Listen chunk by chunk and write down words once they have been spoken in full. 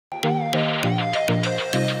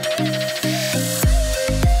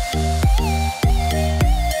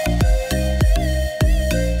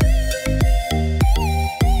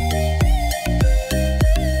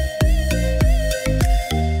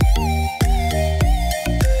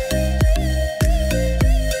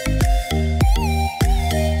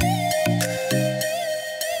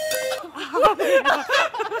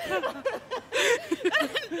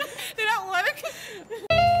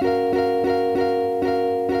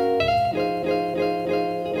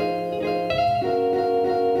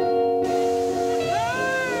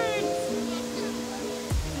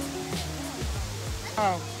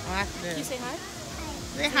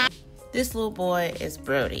This little boy is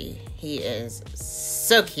Brody. He is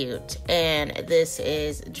so cute. And this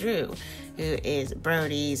is Drew, who is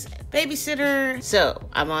Brody's babysitter. So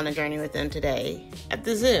I'm on a journey with them today at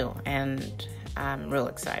the zoo, and I'm real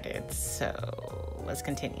excited. So let's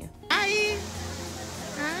continue. Hi.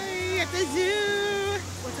 Hi at the zoo.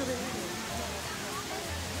 What's over there?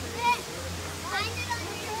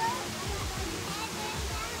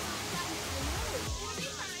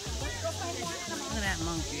 Look at that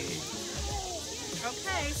monkey.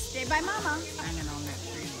 Okay, stay by mama. Hanging on that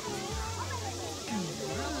tree.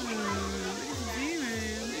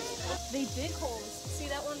 They dig holes. See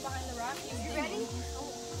that one behind the rock? You ready?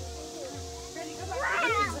 Ready? Go back.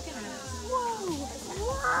 Wow. Look at us. Whoa!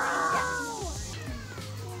 Wow!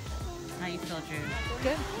 How you feel, Drew?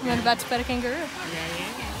 Good. I'm about to pet a kangaroo. Yeah.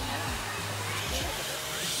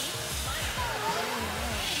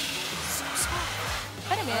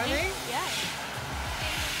 Pet him, Andy. Yeah.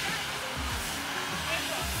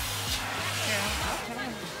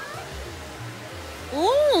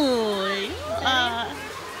 Ooh, you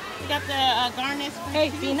got the garnish. Hey,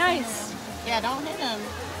 be nice. Yeah, don't hit him.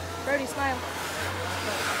 Brody, smile.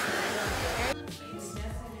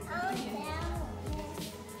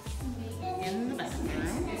 In the bathroom.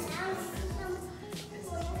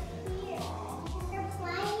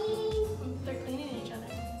 They're cleaning each other.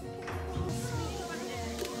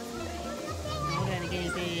 Oh, daddy guinea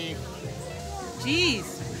pig. Jeez,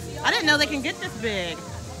 I didn't know they can get this big.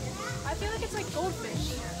 I feel like it's like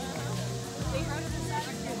goldfish.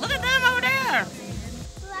 Look at them over there.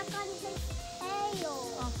 Look on his tail.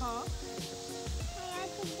 Uh-huh. I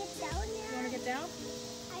can get down You there. want to get down?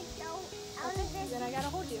 I don't. Out of this. Then I gotta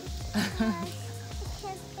hold you. I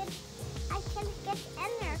can't get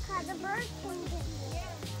in there because the bird can get in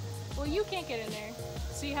there. Well, you can't get in there.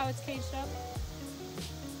 See how it's caged up?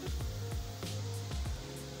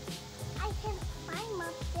 I can climb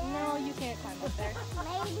up there. No, you can't climb up there.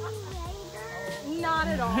 Maybe later. Not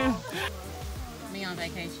at all. Me on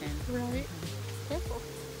vacation. Right. Careful.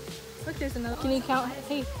 Look, there's another. Can you count?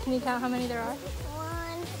 Hey, can you count how many there are?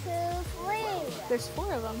 1, 2, 3. There's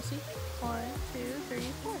 4 of them. See? 1, 2,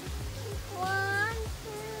 3, 4. 1,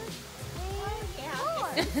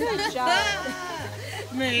 2, 3, 4. Good job.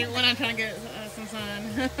 Me, when I'm trying to get some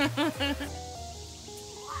sun.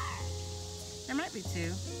 There might be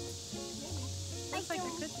 2. Looks like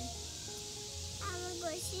there could be. I'm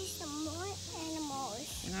going to see some more animals.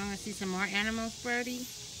 You want to see some more animals, Brody?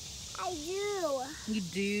 I do. You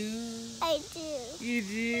do? I do. You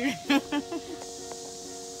do?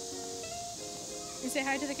 You say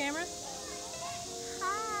hi to the camera?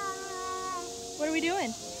 Hi. What are we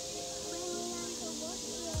doing?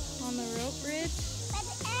 We're On the rope bridge? But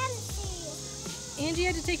empty. Angie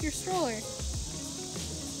had to take your stroller.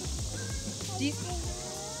 Do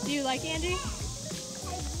you like Angie?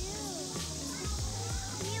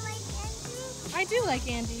 I do like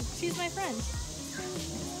Angie. She's my friend.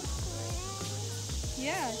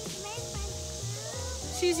 Yeah.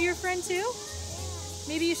 She's your friend too?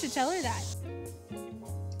 Maybe you should tell her that.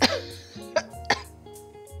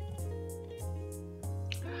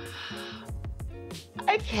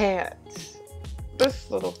 I can't. This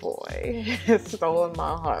little boy has stolen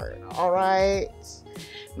my heart, all right?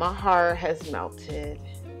 My heart has melted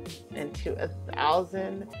into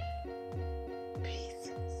 1,000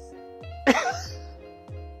 pieces.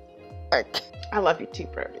 I love you too,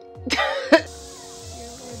 Brody. Dear Lord,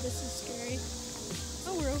 this is scary.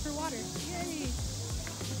 Oh, we're over water. Yay.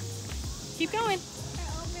 Keep going.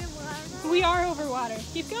 We are over water.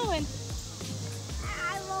 Keep going.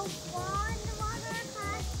 I will fall in the water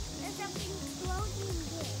because there's something floating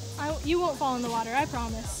there. You won't fall in the water, I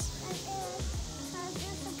promise. Because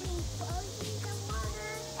there's something floating in the water.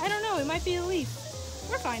 I don't know, it might be a leaf.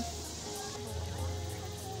 We're fine.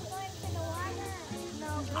 Going to the water. No,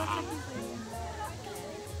 it looks like he's leaving.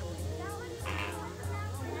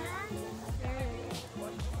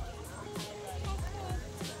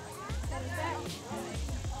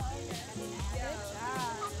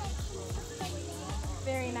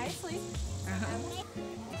 Very nicely.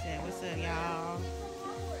 He said, what's up, y'all?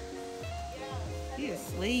 He is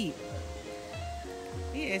asleep.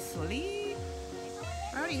 He is asleep.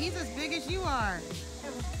 Brody, he's as big as you are.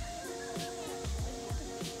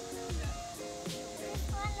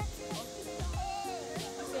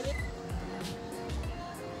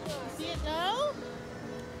 You see it go?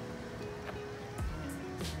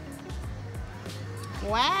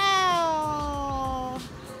 Wow.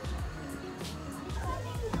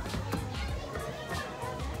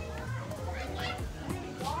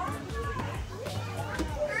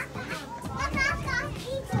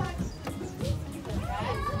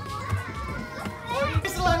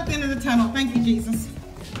 tunnel. Thank you, Jesus.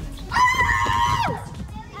 I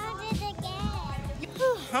did it again.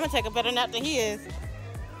 Whew, I'm gonna take a better nap than he is.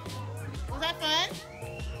 Was that fun?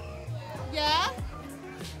 Yeah?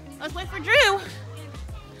 Let's wait for Drew.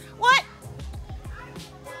 What?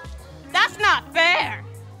 That's not fair.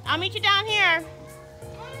 I'll meet you down here.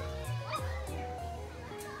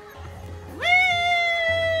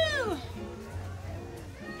 Woo!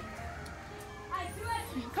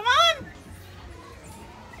 Come on.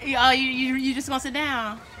 Oh, you just gonna sit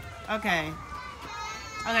down? Okay.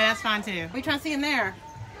 Okay, that's fine too. What are you trying to see in there?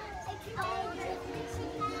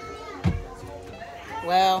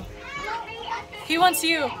 Well. He wants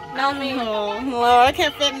you, not me. Oh, Lord, I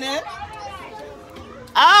can't fit in it.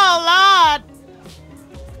 Oh, Lord.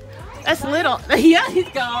 That's little. Yeah, he's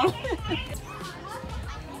gone.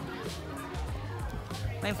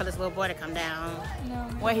 Waiting for this little boy to come down. No.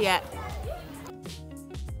 Where he at?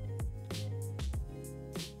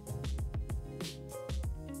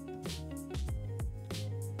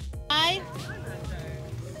 Bye.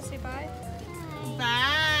 Say bye.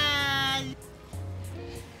 Bye.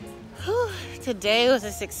 Whew, today was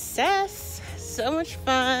a success. So much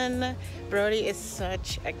fun. Brody is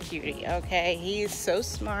such a cutie, okay? He is so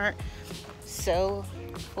smart, so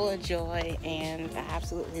full of joy, and I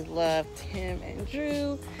absolutely loved him and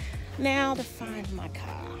Drew. Now to find my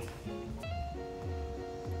car.